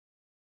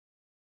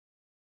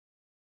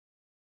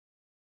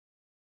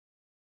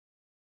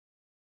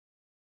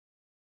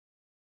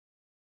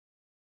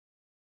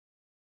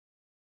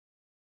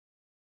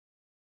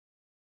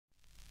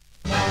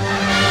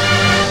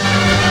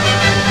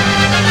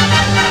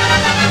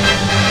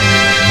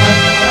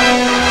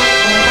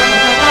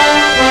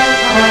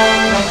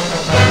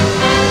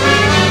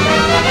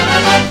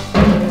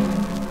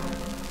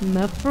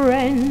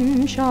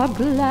French are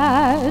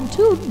glad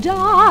to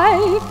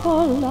die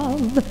for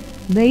love.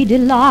 They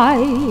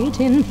delight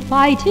in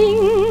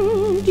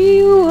fighting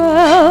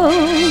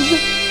duels.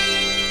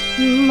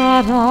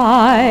 But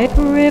I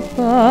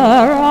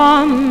prefer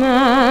a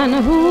man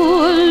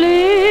who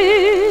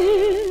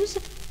lives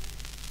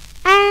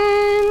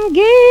and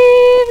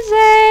gives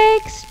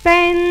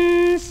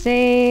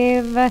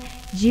expensive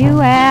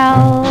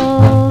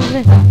jewels.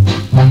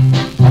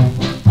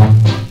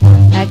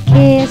 A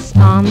kiss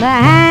on the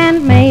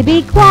hand may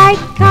be quite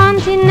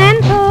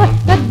continental,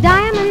 but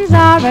diamonds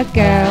are a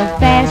girl's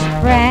best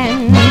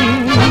friend.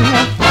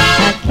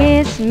 A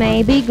kiss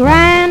may be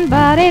grand,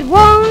 but it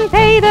won't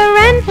pay the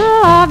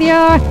rental of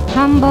your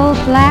humble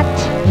flat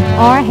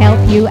or help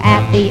you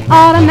at the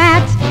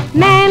automat.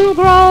 Men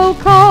grow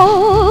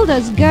cold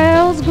as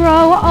girls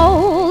grow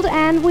old,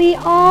 and we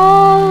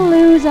all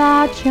lose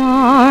our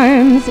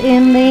charms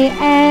in the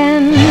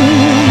end.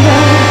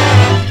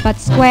 But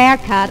square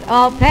cut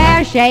or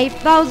pear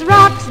shaped, those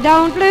rocks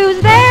don't lose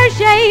their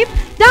shape.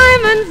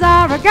 Diamonds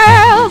are a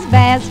girl's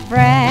best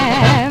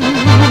friend.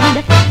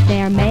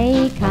 There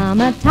may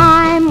come a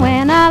time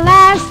when a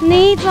lass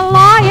needs a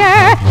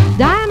lawyer.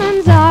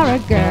 Diamonds are a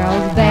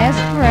girl's best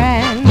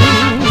friend.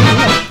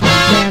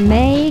 There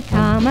may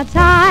come a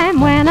time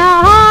when a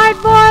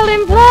hard-boiled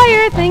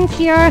employer thinks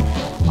you're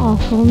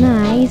awful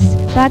nice,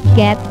 but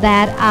get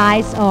that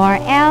ice or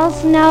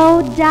else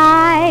no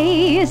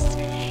dice.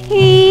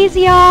 He's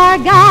your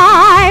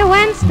guy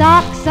when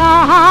stocks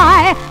are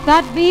high,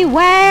 but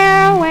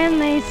beware when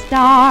they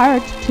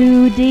start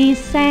to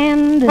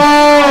descend.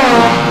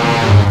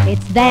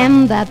 It's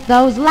then that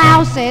those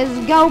louses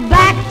go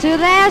back to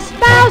their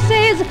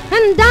spouses,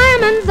 and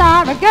diamonds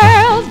are a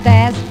girl's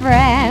best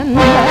friend.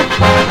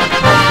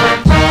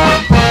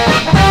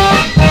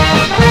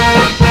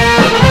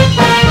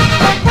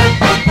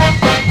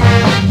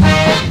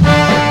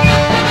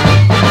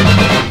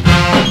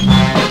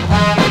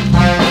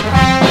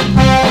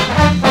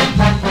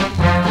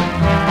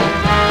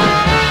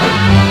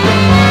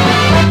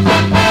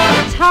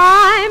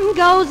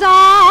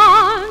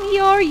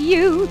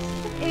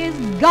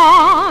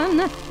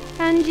 Gone,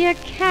 and you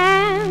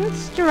can't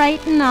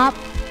straighten up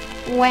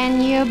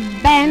when you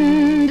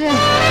bend.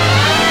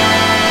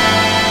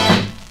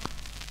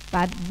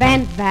 But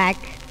bent back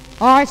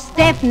or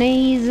stiff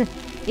knees,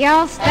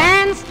 you'll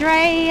stand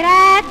straight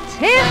at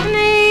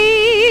Tiffany's.